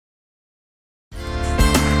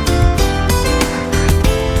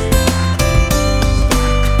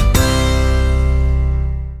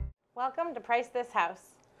welcome to Price This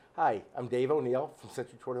House. Hi, I'm Dave O'Neil from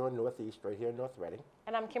Century 21 Northeast, right here in North Reading.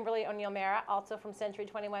 And I'm Kimberly O'Neil, also from Century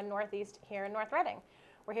 21 Northeast here in North Reading.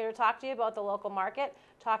 We're here to talk to you about the local market,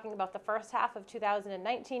 talking about the first half of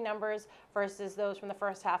 2019 numbers versus those from the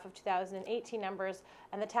first half of 2018 numbers.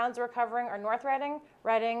 And the towns we're covering are North Reading,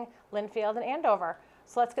 Reading, Lynnfield, and Andover.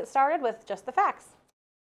 So let's get started with just the facts.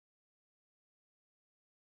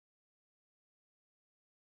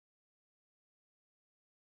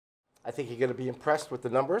 I think you're going to be impressed with the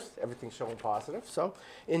numbers. Everything's showing positive. So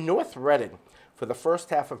in North Reading, for the first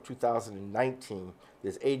half of 2019,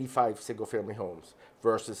 there's 85 single-family homes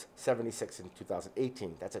versus 76 in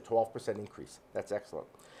 2018. That's a 12% increase. That's excellent.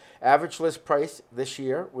 Average list price this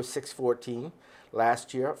year was $614.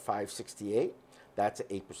 Last year, $568. That's an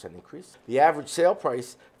 8% increase. The average sale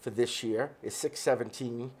price for this year is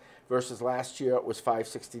 $617 versus last year it was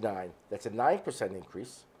 $569. That's a 9%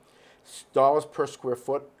 increase. Dollars per square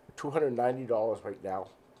foot, $290 right now,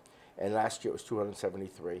 and last year it was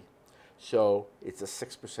 $273. So it's a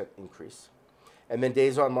 6% increase. And then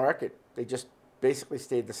days on market, they just basically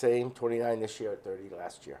stayed the same, 29 this year, 30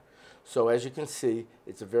 last year. So as you can see,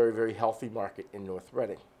 it's a very, very healthy market in North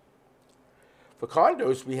Reading. For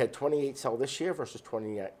condos, we had 28 sell this year versus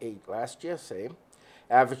 28 last year, same.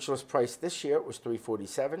 Average list price this year was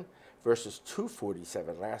 $347 versus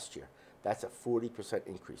 $247 last year. That's a 40%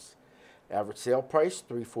 increase. Average sale price,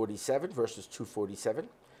 $347 versus $247.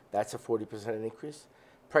 That's a 40% increase.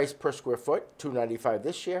 Price per square foot, $295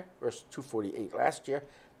 this year versus $248 last year.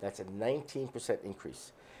 That's a 19%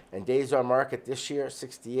 increase. And days on market this year,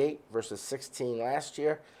 68 versus 16 last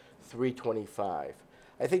year, 325.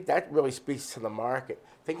 I think that really speaks to the market.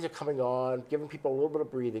 Things are coming on, giving people a little bit of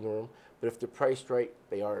breathing room, but if they're priced right,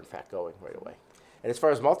 they are in fact going right away. And as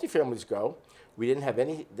far as multifamilies go, we didn't have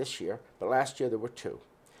any this year, but last year there were 2.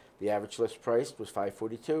 The average list price was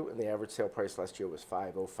 $542, and the average sale price last year was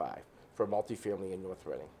 $505 for multifamily in North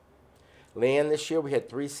Reading. Land this year, we had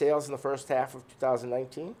 3 sales in the first half of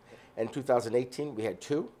 2019, and 2018 we had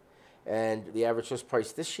 2, and the average list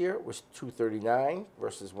price this year was $239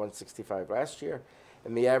 versus $165 last year,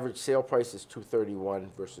 and the average sale price is $231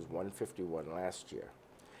 versus $151 last year.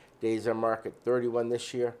 Days on market, 31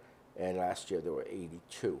 this year, and last year there were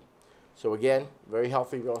 82. So again, very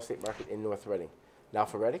healthy real estate market in North Reading. Now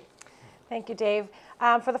for Reading. Thank you, Dave.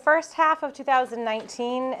 For the first half of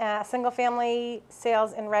 2019, single-family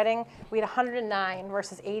sales in Reading, we had 109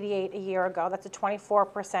 versus 88 a year ago. That's a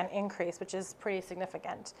 24% increase, which is pretty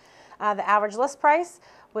significant. The average list price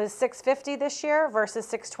was $650 this year versus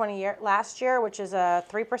 $620 last year, which is a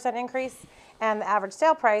 3% increase. And the average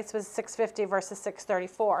sale price was $650 versus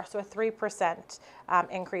 $634, so a 3%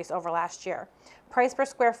 increase over last year. Price per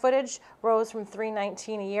square footage rose from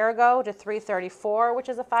 $319 a year ago to $334, which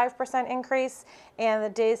is a 5% increase. And the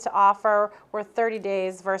days to offer were 30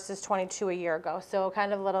 days versus 22 a year ago, so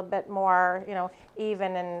kind of a little bit more,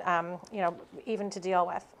 even and even to deal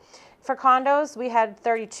with. For condos, we had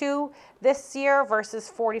 32 this year versus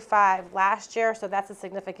 45 last year, so that's a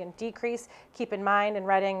significant decrease. Keep in mind, in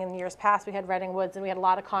Reading, in years past, we had Reading Woods, and we had a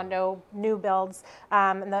lot of condo new builds,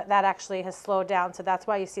 and that actually has slowed down, so that's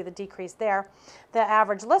why you see the decrease there. The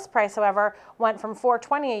average list price, however, went from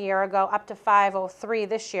 $420 a year ago up to $503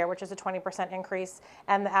 this year, which is a 20% increase,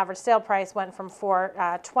 and the average sale price went from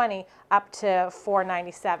 $420 up to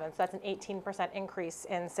 $497, so that's an 18% increase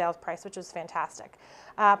in sales price, which is fantastic.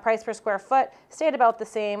 Price per square foot stayed about the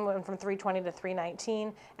same, went from $320 to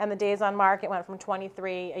 $319, and the days on market went from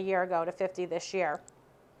 23 a year ago to 50 this year.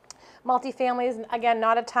 Multifamilies, again,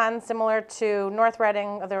 not a ton, similar to North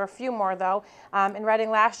Reading. There were a few more, though. In Reading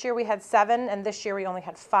last year, we had 7, and this year we only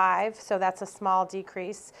had 5, so that's a small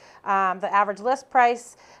decrease. The average list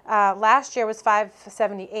price last year was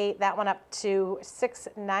 $578. That went up to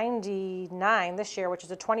 $699 this year, which is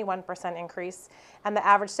a 21% increase. And the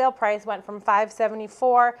average sale price went from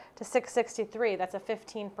 $574 to $663. That's a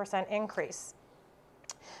 15% increase.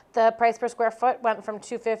 The price per square foot went from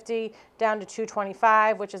 $250 down to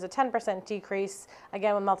 $225, which is a 10% decrease.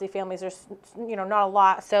 Again, with multifamilies, there's not a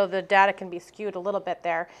lot, so the data can be skewed a little bit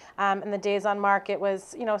there. And the days on market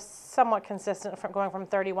was somewhat consistent, from going from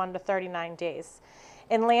 31 to 39 days.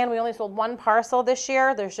 In land, we only sold 1 parcel this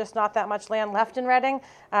year. There's just not that much land left in Reading.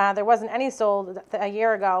 There wasn't any sold a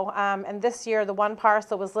year ago, and this year the 1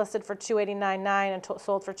 parcel was listed for $289.9 and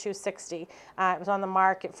sold for $260. It was on the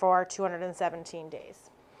market for 217 days.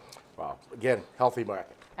 Wow, again, healthy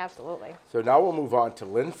market. Absolutely. So now we'll move on to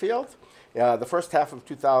Lynnfield. The first half of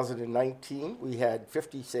 2019, we had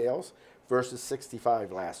 50 sales versus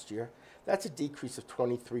 65 last year. That's a decrease of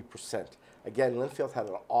 23%. Again, Lynnfield had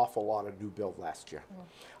an awful lot of new build last year.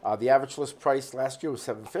 The average list price last year was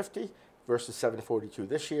 $750 versus $742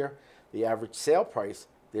 this year. The average sale price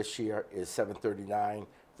this year is $739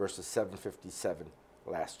 versus $757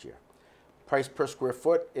 last year. Price per square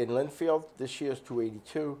foot in Lynnfield this year is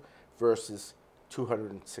 $282 versus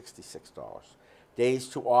 $266. Days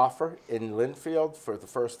to offer in Lynnfield for the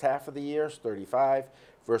first half of the year is 35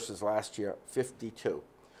 versus last year 52.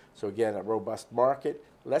 So again, a robust market,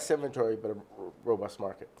 less inventory, but a robust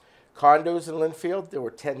market. Condos in Lynnfield, there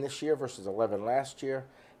were 10 this year versus 11 last year.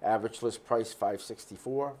 Average list price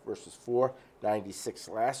 $564 versus $496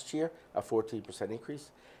 last year, a 14%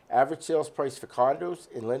 increase. Average sales price for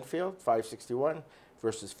condos in Lynnfield, $561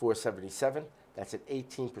 versus $477. That's an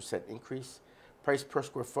 18% increase. Price per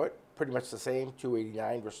square foot, pretty much the same,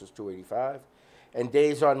 $289 versus $285. And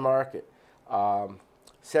days on market,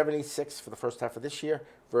 76 for the first half of this year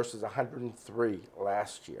versus 103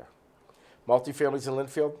 last year. Multifamilies in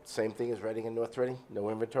Lynnfield, same thing as Reading and North Reading, no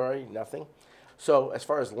inventory, nothing. So as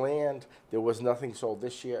far as land, there was nothing sold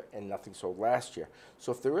this year and nothing sold last year.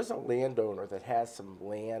 So if there is a landowner that has some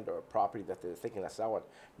land or property that they're thinking of selling,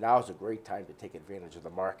 now is a great time to take advantage of the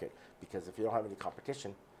market, because if you don't have any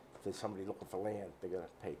competition, if there's somebody looking for land, they're going to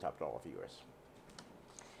pay top dollar for yours.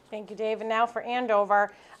 Thank you, Dave. And now for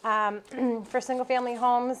Andover, for single-family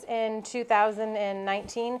homes in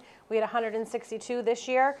 2019, we had 162 this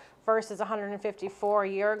year versus 154 a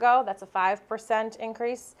year ago. That's a 5%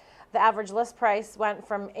 increase. The average list price went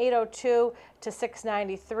from $802 to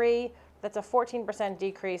 $693. That's a 14%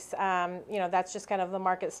 decrease. That's just kind of the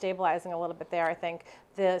market stabilizing a little bit there, I think.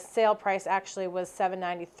 The sale price actually was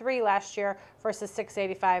 $793 last year versus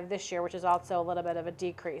 $685 this year, which is also a little bit of a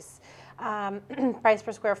decrease. Price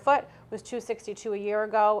per square foot was $262 a year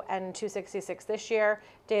ago and $266 this year.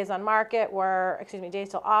 Days on market were, days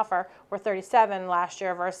to offer were 37 last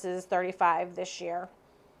year versus 35 this year.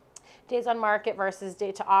 Days on market versus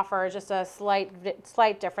day to offer is just a slight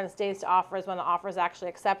difference. Days to offer is when the offer is actually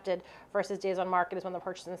accepted versus days on market is when the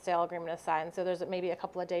purchase and sale agreement is signed. So there's maybe a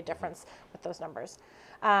couple of day difference with those numbers.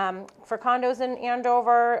 For condos in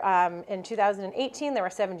Andover, in 2018, there were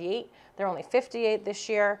 78. There are only 58 this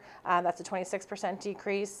year. That's a 26%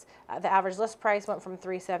 decrease. The average list price went from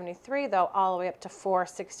 $373, though, all the way up to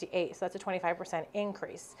 $468. So that's a 25%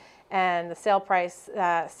 increase. And the sale price,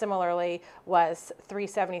 similarly, was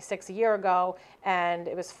 $376 a year ago, and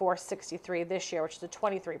it was $463 this year, which is a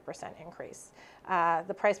 23% increase.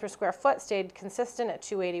 The price per square foot stayed consistent at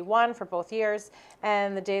 $281 for both years,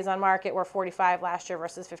 and the days on market were 45 last year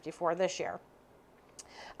versus 54 this year.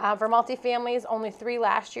 For multifamilies, only 3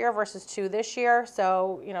 last year versus 2 this year,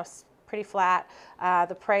 so pretty flat.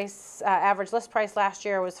 The average list price last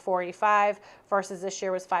year was $485 versus this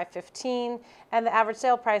year was $515, and the average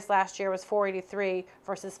sale price last year was $483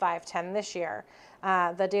 versus $510 this year.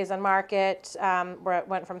 The days on market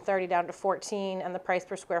went from 30 down to 14, and the price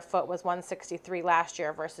per square foot was $163 last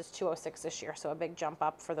year versus $206 this year, so a big jump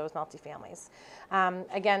up for those multifamilies.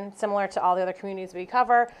 Again, similar to all the other communities we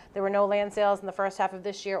cover, there were no land sales in the first half of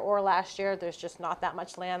this year or last year. There's just not that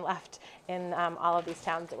much land left in all of these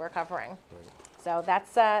towns that we're covering. So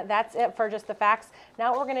that's it for just the facts. Now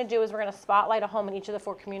what we're going to do is we're going to spotlight a home in each of the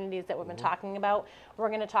 4 communities that we've been talking about. We're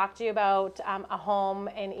going to talk to you about a home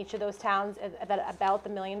in each of those towns at about the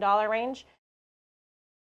 $1 million range.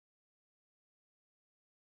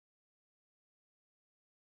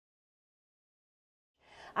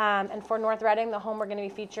 And for North Reading, the home we're going to be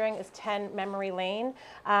featuring is 10 Memory Lane.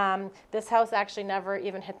 This house actually never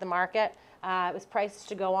even hit the market. It was priced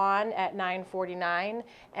to go on at $949,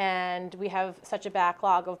 and we have such a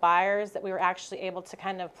backlog of buyers that we were actually able to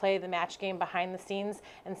kind of play the match game behind the scenes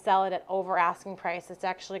and sell it at over asking price. It's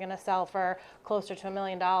actually going to sell for closer to $1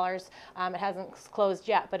 million. It hasn't closed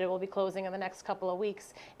yet, but it will be closing in the next couple of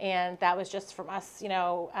weeks, and that was just from us,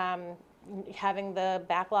 having the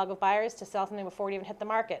backlog of buyers to sell something before it even hit the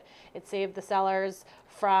market. It saved the sellers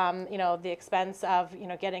from the expense of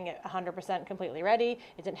getting it 100% completely ready.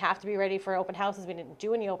 It didn't have to be ready for open houses. We didn't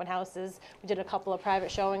do any open houses. We did a couple of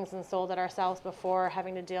private showings and sold it ourselves before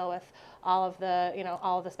having to deal with all of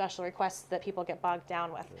the special requests that people get bogged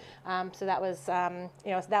down with. So that was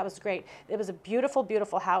that was great. It was a beautiful,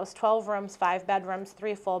 beautiful house. 12 rooms, 5 bedrooms,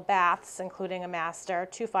 3 full baths, including a master,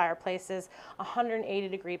 2 fireplaces,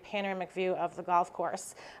 180-degree panoramic view of the golf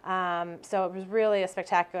course. So it was really a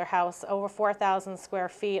spectacular house. Over 4,000 square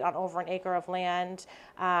feet on over an acre of land.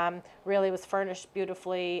 Really was furnished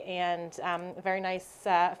beautifully, and a very nice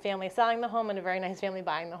family selling the home and a very nice family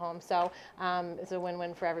buying the home. So it's a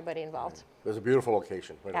win-win for everybody involved. It was a beautiful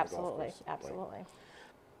location. Right. Absolutely, absolutely. Right.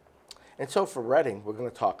 And so for Reading, we're going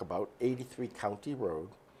to talk about 83 County Road.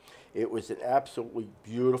 It was an absolutely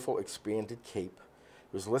beautiful expanded cape.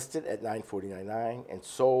 It was listed at $949.9 and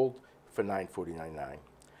sold for $949.9.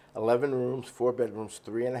 11 rooms, 4 bedrooms,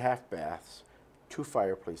 3.5 baths, 2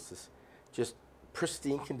 fireplaces, just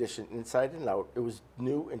pristine condition inside and out. It was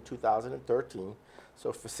new in 2013,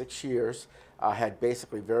 so for 6 years, had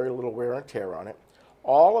basically very little wear and tear on it.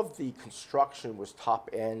 All of the construction was top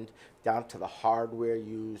end, down to the hardware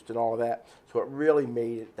used and all of that, so it really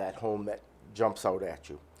made it that home that jumps out at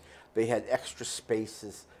you. They had extra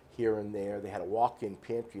spaces here and there. They had a walk-in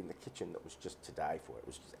pantry in the kitchen that was just to die for. It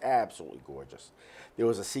was just absolutely gorgeous. There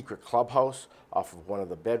was a secret clubhouse off of one of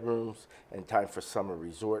the bedrooms, and time for summer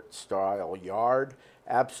resort style yard.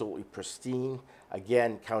 Absolutely pristine.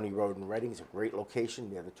 Again, County Road in Reading is a great location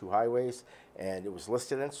near the 2 highways, and it was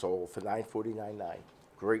listed and sold for $949.9.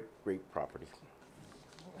 Great, great property.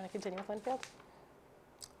 You want to continue with Lynnfield?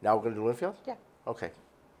 Now we're going to do Lynnfield? Yeah. Okay.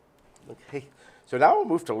 Okay. So now we'll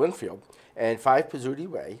move to Lynnfield and 5 Pizzuti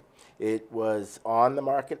Way. It was on the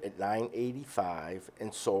market at $985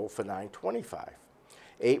 and sold for $925.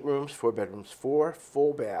 8 rooms, 4 bedrooms, 4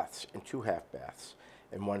 full baths and 2 half baths,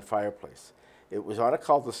 and 1 fireplace. It was on a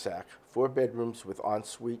cul-de-sac, 4 bedrooms with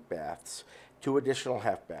ensuite baths, 2 additional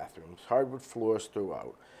half bathrooms, hardwood floors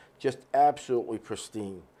throughout. Just absolutely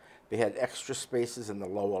pristine. They had extra spaces in the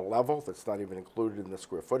lower level that's not even included in the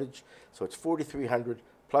square footage, so it's 4,300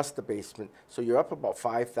 plus the basement, so you're up about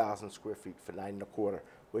 5,000 square feet for $925,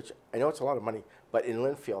 which I know it's a lot of money, but in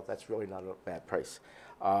Lynnfield, that's really not a bad price.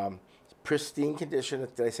 Pristine condition,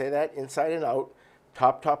 did I say that? Inside and out,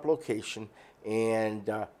 top location, and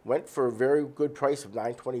went for a very good price of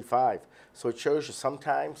 $925. So it shows you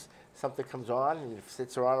sometimes something comes on, and if it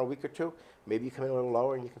sits around a week or two, maybe you come in a little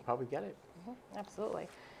lower and you can probably get it. Mm-hmm. Absolutely.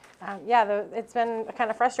 Yeah, it's been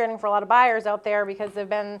kind of frustrating for a lot of buyers out there because there've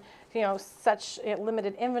been, such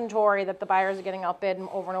limited inventory that the buyers are getting outbid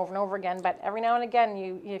over and over and over again. But every now and again,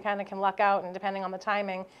 you kind of can luck out, and depending on the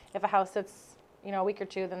timing, if a house sits a week or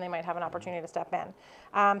two, then they might have an opportunity to step in.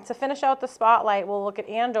 To finish out the spotlight, we'll look at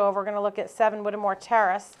Andover. We're going to look at 7 Whittemore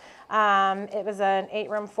Terrace. It was an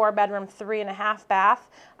 8-room, 4-bedroom, 3.5 bath.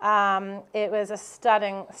 It was a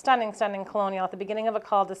stunning colonial at the beginning of a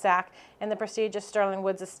cul-de-sac in the prestigious Sterling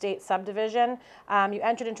Woods Estate subdivision. You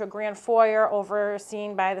entered into a grand foyer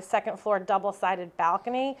overseen by the 2nd floor double-sided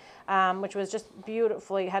balcony, which was just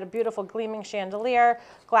had a beautiful gleaming chandelier,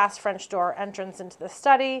 glass French door entrance into the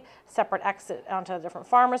study, separate exit onto the different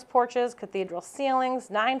farmers' porches, cathedral ceilings,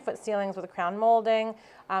 9-foot ceilings with a crown molding.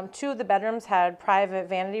 2 of the bedrooms had private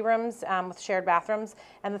vanity rooms with shared bathrooms,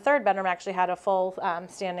 and the 3rd bedroom actually had a full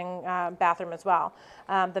standing bathroom as well.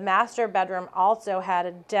 The master bedroom also had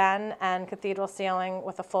a den and cathedral ceiling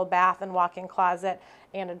with a full bath and walk-in closet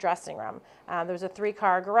and a dressing room. There was a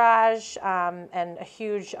 3-car garage and a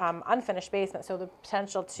huge unfinished basement, so the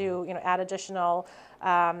potential to add additional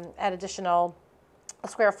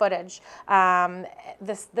square footage.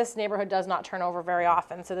 This neighborhood does not turn over very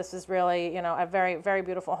often, so this is really a very, very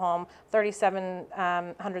beautiful home,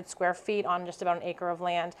 3,700 square feet on just about an acre of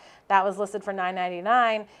land. That was listed for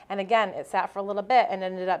 $999, and again, it sat for a little bit and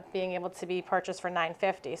ended up being able to be purchased for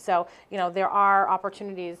 $950. So there are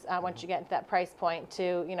opportunities once you get to that price point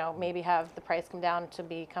to maybe have the price come down to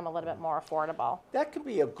become a little bit more affordable. That could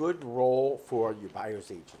be a good role for your buyer's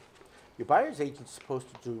agent. Your buyer's agent's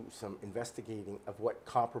supposed to do some investigating of what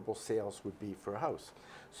comparable sales would be for a house.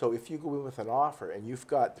 So if you go in with an offer and you've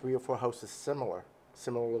got 3 or 4 houses similar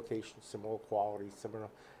location, similar quality, similar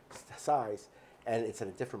size, and it's at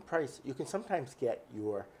a different price, you can sometimes get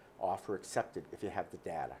your offer accepted if you have the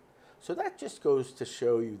data. So that just goes to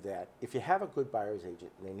show you that if you have a good buyer's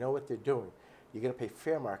agent and they know what they're doing, you're going to pay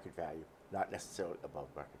fair market value, not necessarily above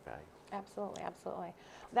market value. Absolutely, absolutely.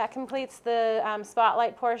 That completes the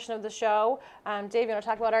spotlight portion of the show. Dave, you want to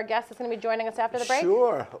talk about our guest that's going to be joining us after the break?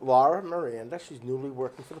 Sure. Laura Miranda. She's newly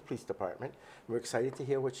working for the police department. We're excited to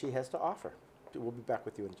hear what she has to offer. We'll be back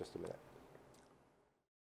with you in just a minute.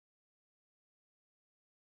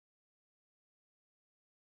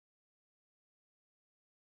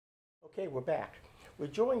 Okay, we're back. We're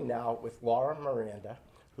joined now with Laura Miranda,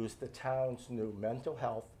 who's the town's new mental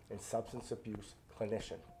health and substance abuse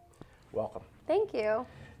clinician. Welcome. Thank you.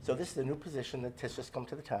 So this is a new position that has just come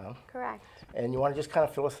to the town. Correct. And you want to just kind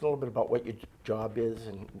of fill us in a little bit about what your job is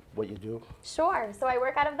and what you do? Sure. So I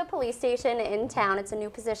work out of the police station in town. It's a new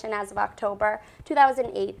position as of October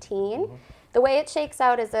 2018. Mm-hmm. The way it shakes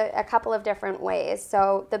out is a couple of different ways.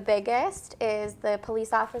 So the biggest is the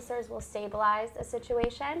police officers will stabilize a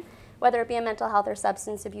situation, whether it be a mental health or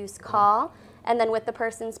substance abuse call. And then with the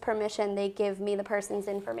person's permission, they give me the person's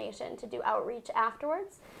information to do outreach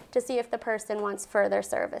afterwards to see if the person wants further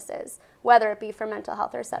services, whether it be for mental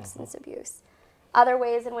health or substance abuse. Other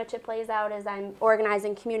ways in which it plays out is I'm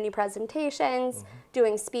organizing community presentations,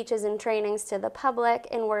 doing speeches and trainings to the public,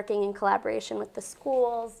 and working in collaboration with the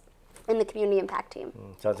schools and the community impact team.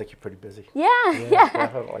 Sounds like you're pretty busy. Yeah.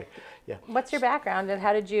 Definitely. Yeah. What's your background and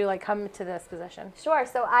how did you like come to this position? Sure.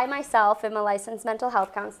 So I myself am a licensed mental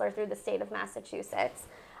health counselor through the state of Massachusetts.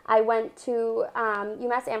 I went to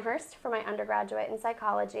UMass Amherst for my undergraduate in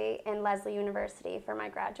psychology and Lesley University for my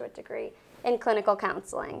graduate degree in clinical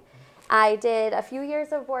counseling. I did a few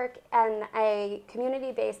years of work in a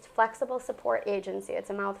community-based flexible support agency, it's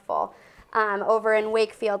a mouthful, over in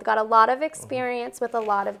Wakefield. Got a lot of experience with a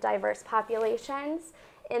lot of diverse populations.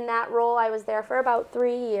 In that role, I was there for about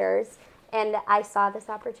 3 years, and I saw this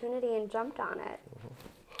opportunity and jumped on it.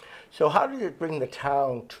 So how did it bring the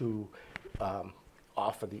town to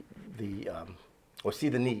offer or see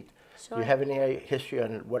the need? Sure. Do you have any history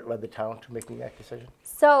on what led the town to making that decision?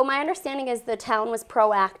 So my understanding is the town was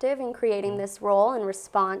proactive in creating this role in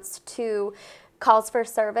response to calls for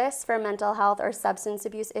service for mental health or substance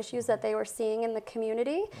abuse issues that they were seeing in the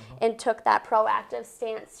community, and took that proactive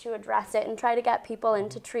stance to address it and try to get people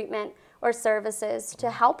into treatment or services to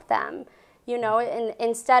help them. You know, and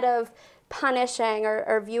instead of punishing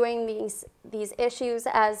or viewing these issues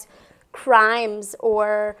as crimes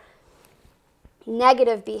or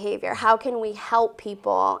negative behavior, how can we help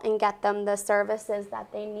people and get them the services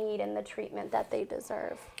that they need and the treatment that they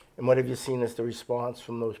deserve? And what have you seen as the response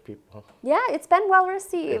from those people? Yeah, it's been well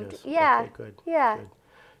received. It is. Yeah. Okay, good. Yeah. Good.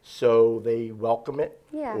 So they welcome it?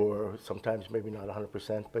 Yeah. Or sometimes maybe not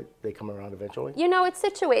 100%, but they come around eventually? You know, it's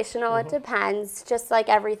situational. It depends, just like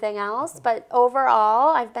everything else. But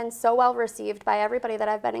overall, I've been so well received by everybody that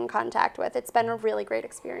I've been in contact with. It's been a really great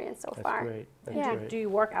experience so far. That's great. That's Yeah. great. Do you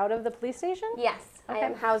work out of the police station? Yes, I Okay.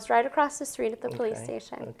 am housed right across the street at the police Okay,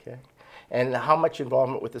 station. Okay. And how much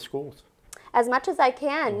involvement with the schools? As much as I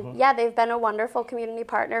can. Yeah, they've been a wonderful community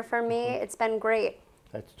partner for me. It's been great.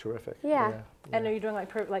 That's terrific. Yeah. And are you doing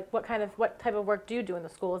like what type of work do you do in the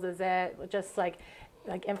schools? Is it just like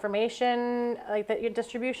information, like that your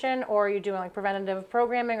distribution, or are you doing like preventative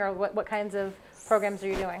programming, or what kinds of programs are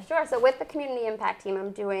you doing? Sure. So with the community impact team,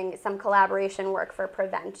 I'm doing some collaboration work for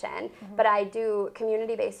prevention, but I do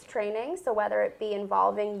community-based training. So whether it be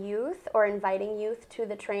involving youth or inviting youth to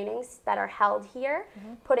the trainings that are held here,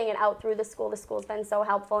 putting it out through the school's been so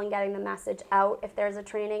helpful in getting the message out. If there's a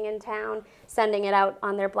training in town, sending it out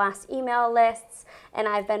on their blast email lists, and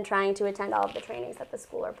I've been trying to attend all of the trainings that the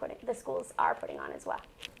schools are putting on as well.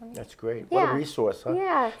 That's great. What a Yeah. resource, huh?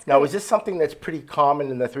 Yeah, it's Now, great. is this something that's pretty common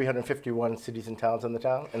in the 351 cities and towns in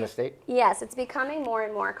the state? Yes, it's becoming more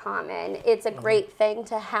and more common. It's a great thing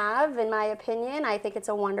to have, in my opinion. I think it's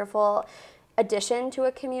a wonderful addition to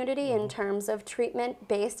a community in terms of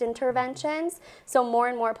treatment-based interventions. So more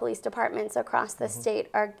and more police departments across the state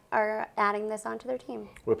are adding this onto their team.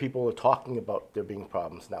 Where people are talking about there being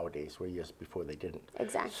problems nowadays, where years before they didn't.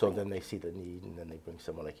 Exactly. So then they see the need, and then they bring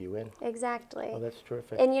someone like you in. Exactly. Oh, that's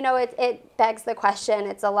terrific. And you know, it begs the question,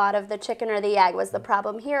 it's a lot of the chicken or the egg. Was the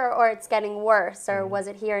problem here, or it's getting worse, or was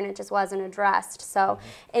it here and it just wasn't addressed? So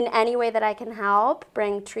in any way that I can help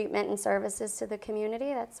bring treatment and services to the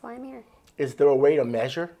community, that's why I'm here. Is there a way to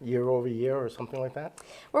measure year over year or something like that?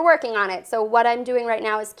 We're working on it. So what I'm doing right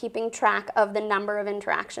now is keeping track of the number of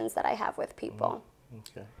interactions that I have with people.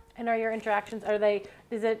 Okay. And are your interactions,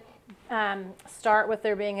 does it start with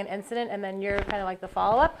there being an incident and then you're kind of like the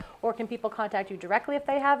follow-up, or can people contact you directly if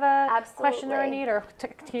they have a question or a Absolutely. need, or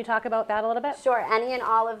can you talk about that a little bit? Sure, any and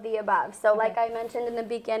all of the above. So like I mentioned in the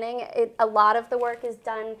beginning, a lot of the work is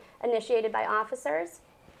done, initiated by officers.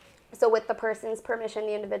 So with the person's permission,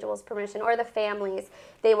 the individual's permission, or the family's,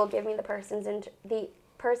 they will give me the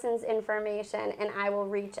person's information, and I will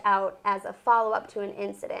reach out as a follow-up to an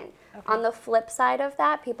incident. On the flip side of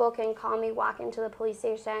that, people can call me, walk into the police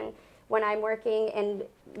station when I'm working, and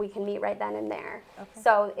we can meet right then and there.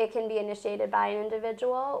 So it can be initiated by an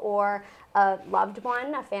individual, or a loved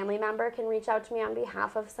one, a family member can reach out to me on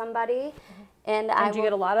behalf of somebody. And do you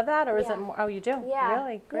get a lot of that, or is Yeah. it more? Oh, you do? Yeah.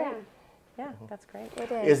 Really? Great. Yeah. Yeah, that's great. It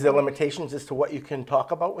Is there limitations as to what you can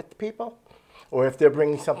talk about with the people? Or if they're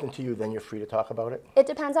bringing something to you, then you're free to talk about it? It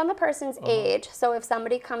depends on the person's age. So if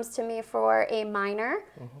somebody comes to me for a minor,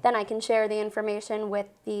 then I can share the information with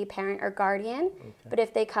the parent or guardian. But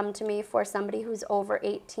if they come to me for somebody who's over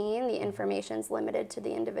 18, the information's limited to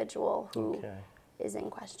the individual who is in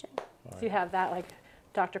question. So you have that like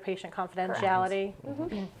doctor-patient confidentiality.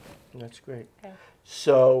 That's great. Okay.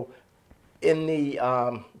 So in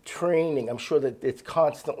the training, I'm sure that it's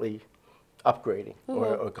constantly upgrading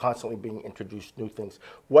or constantly being introduced new things.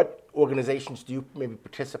 What organizations do you maybe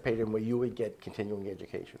participate in where you would get continuing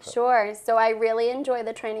education from? Sure. So I really enjoy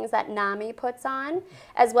the trainings that NAMI puts on,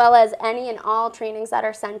 as well as any and all trainings that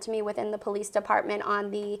are sent to me within the police department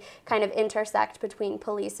on the kind of intersect between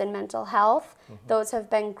police and mental health. Those have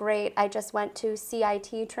been great. I just went to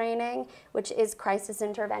CIT training, which is crisis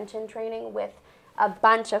intervention training with a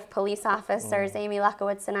bunch of police officers. Amy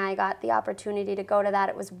Luckowitz and I got the opportunity to go to that.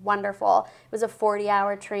 It was wonderful. It was a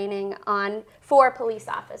 40-hour training for police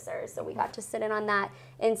officers. So we got to sit in on that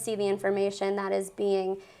and see the information that is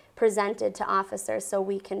being presented to officers so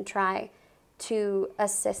we can try to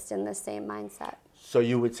assist in the same mindset. So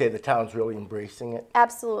you would say the town's really embracing it?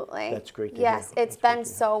 Absolutely. That's great to yes, hear. it's been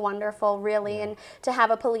so wonderful, really. And to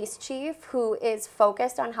have a police chief who is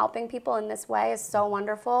focused on helping people in this way is so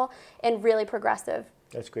wonderful and really progressive.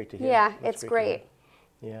 That's great to hear. Yeah, That's it's great.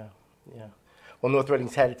 Yeah, yeah. Well, North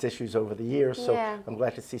Reading's had its issues over the years, so Yeah. I'm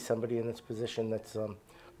glad to see somebody in this position that's, you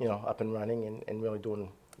know, up and running and really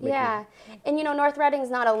doing. Yeah, and you know, North Reading's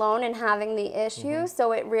not alone in having the issue,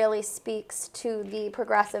 so it really speaks to the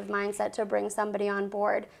progressive mindset to bring somebody on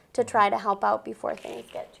board to try to help out before things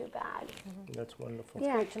get too bad. That's wonderful.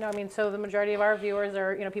 Yeah. Great to know. I mean, so the majority of our viewers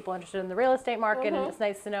are, you know, people interested in the real estate market, and it's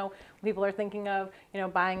nice to know when people are thinking of, you know,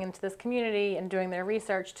 buying into this community and doing their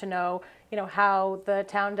research to know, you know, how the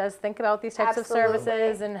town does think about these types Absolutely. of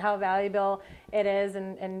services and how valuable it is,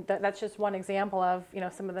 and that's just one example of, you know,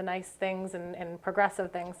 some of the nice things and progressive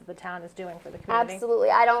things that the town is doing for the community. Absolutely.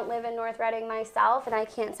 I don't live in North Reading myself, and I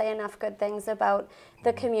can't say enough good things about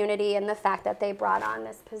the community and the fact that they brought on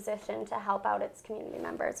this position to help out its community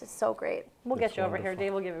members. It's so great. We'll get you over here,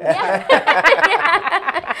 Dave. We'll give you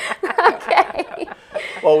Okay.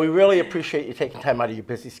 Well, we really appreciate you taking time out of your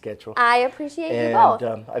busy schedule. I appreciate you both.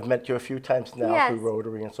 And I've met you a few times now Yes. through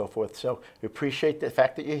Rotary and so forth, so we appreciate the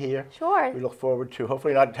fact that you're here. Sure. We look forward to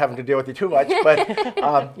hopefully not having to deal with you too much, but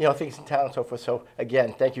you know, things in town and so forth. So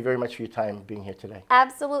again, thank you very much for your time being here today.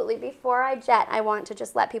 Absolutely. Before I jet, I want to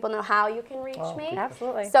just let people know how you can reach me.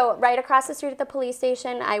 Absolutely. So right across the street at the police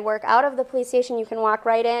station, I work out of the police station. You can walk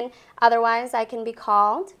right in. Otherwise, I can be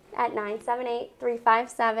called at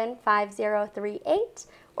 978-357-5038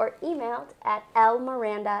 or emailed at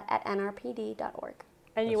lmiranda@nrpd.org.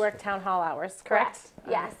 And you work town hall hours, correct?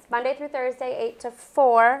 Yes. Monday through Thursday, 8 to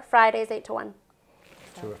 4. Fridays, 8 to 1.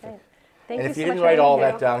 Terrific. Great. Thank And you if so you much didn't for write being all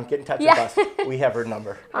here. that down, get in touch Yeah. with us. We have her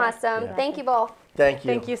number. Awesome. Thank you both. Thank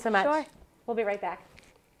you. Thank you so much. Sure. We'll be right back.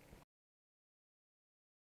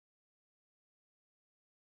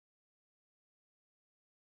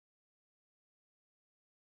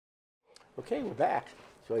 Okay, we're back.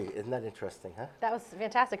 So isn't that interesting, huh? That was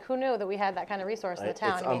fantastic. Who knew that we had that kind of resource in the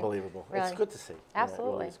town? It's I mean, unbelievable. really. It's good to see. Absolutely. Yeah,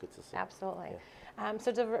 it really is good to see. Absolutely. Yeah.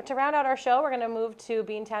 So to round out our show, we're going to move to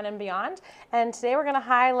Beantown and beyond. And today we're going to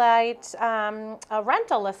highlight a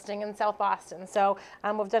rental listing in South Boston. So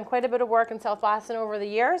we've done quite a bit of work in South Boston over the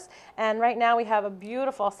years. And right now we have a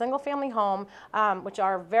beautiful single-family home, which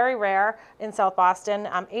are very rare in South Boston,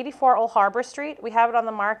 84 Old Harbor Street. We have it on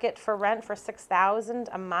the market for rent for $6,000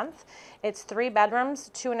 a month. It's 3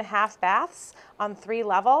 bedrooms, 2.5 baths on 3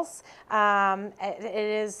 levels. It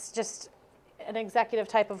is just an executive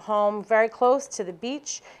type of home, very close to the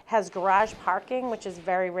beach, has garage parking, which is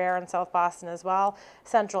very rare in South Boston as well,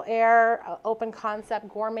 central air, open concept,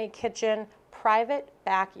 gourmet kitchen, private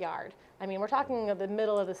backyard. I mean, we're talking of the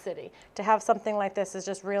middle of the city. To have something like this is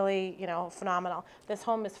just really, you know, phenomenal. This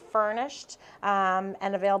home is furnished and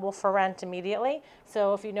available for rent immediately.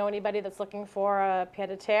 So if you know anybody that's looking for a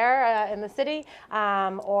pied-à-terre in the city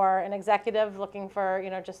or an executive looking for,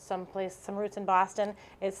 you know, just some roots in Boston,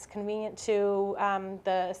 it's convenient to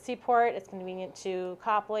the seaport, it's convenient to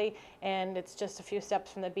Copley, and it's just a few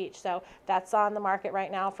steps from the beach. So that's on the market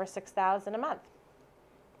right now for $6,000 a month.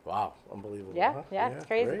 Wow, unbelievable. Yeah, huh? yeah, it's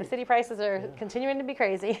crazy. Great. The city prices are continuing to be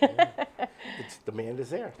crazy. It's demand is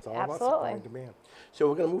there. It's all about Absolutely. supply and demand. So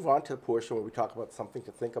we're going to move on to the portion where we talk about something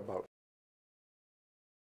to think about.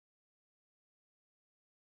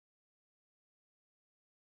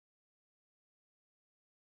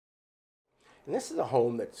 And this is a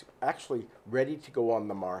home that's actually ready to go on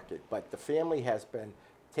the market, but the family has been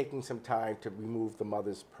taking some time to remove the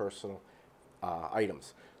mother's personal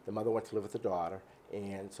items. The mother went to live with the daughter,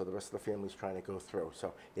 and so the rest of the family's trying to go through.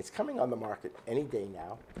 So it's coming on the market any day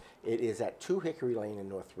now. It is at 2 Hickory Lane in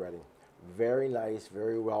North Reading. Very nice,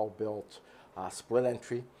 very well built, split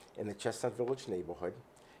entry in the Chestnut Village neighborhood.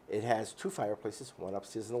 It has 2 fireplaces, one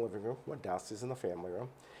upstairs in the living room, one downstairs in the family room.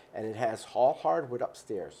 And it has all hardwood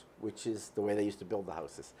upstairs, which is the way they used to build the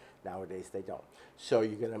houses. Nowadays they don't. So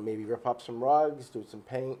you're going to maybe rip up some rugs, do some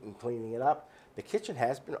paint and cleaning it up. The kitchen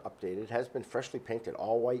has been updated, has been freshly painted,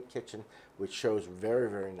 all white kitchen, which shows very,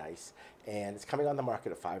 very nice. And it's coming on the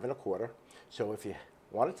market at $5.25. So if you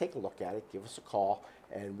want to take a look at it, give us a call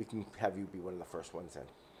and we can have you be one of the first ones in.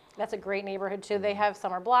 That's a great neighborhood too. They have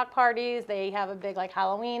summer block parties. They have a big like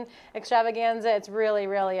Halloween extravaganza. It's really,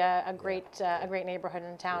 really a great neighborhood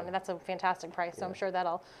in town, and that's a fantastic price. So I'm sure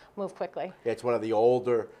that'll move quickly. Yeah, it's one of the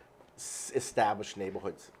older established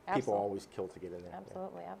neighborhoods. People Absolutely. always kill to get in there.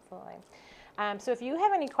 Absolutely, absolutely. So if you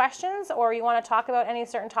have any questions or you want to talk about any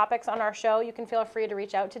certain topics on our show, you can feel free to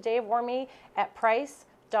reach out to Dave or me at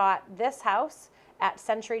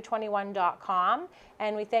price.thishouse@century21.com.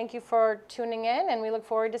 And we thank you for tuning in, and we look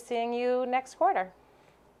forward to seeing you next quarter.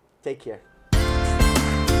 Take care.